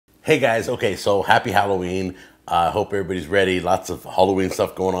Hey guys, okay, so happy Halloween. I hope everybody's ready. Lots of Halloween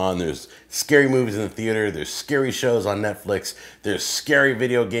stuff going on. There's scary movies in the theater, there's scary shows on Netflix, there's scary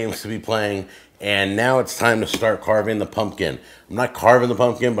video games to be playing, and now it's time to start carving the pumpkin. I'm not carving the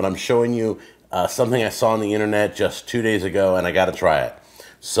pumpkin, but I'm showing you something I saw on the internet just 2 days ago, and I gotta try it.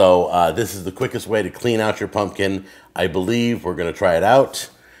 So this is the quickest way to clean out your pumpkin. I believe we're gonna try it out,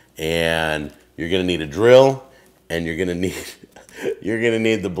 and you're gonna need a drill, and you're gonna need you're gonna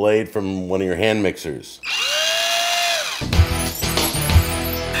need the blade from one of your hand mixers.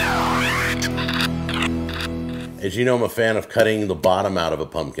 As you know, I'm a fan of cutting the bottom out of a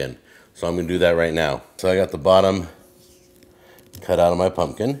pumpkin, so I'm gonna do that right now. So I got the bottom cut out of my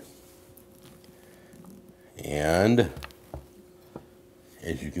pumpkin, and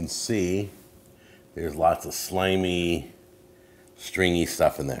as you can see, there's lots of slimy, stringy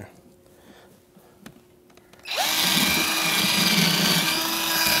stuff in there.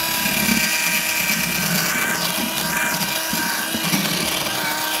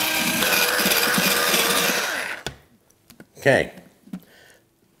 Okay.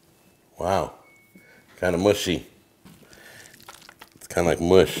 Wow. Kind of mushy. It's kind of like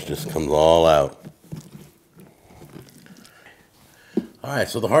mush, just comes all out. All right,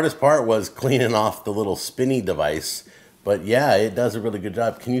 so the hardest part was cleaning off the little spinny device, but yeah, it does a really good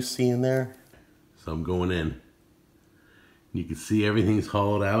job. Can you see in there? So I'm going in. You can see everything's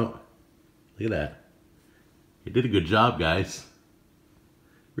hollowed out. Look at that. You did a good job, guys.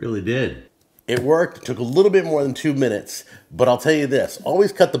 Really did. It worked. It took a little bit more than 2 minutes, but I'll tell you this,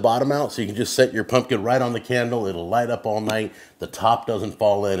 always cut the bottom out so you can just set your pumpkin right on the candle. It'll light up all night. The top doesn't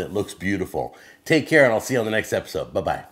fall in. It looks beautiful. Take care, and I'll see you on the next episode. Bye-bye.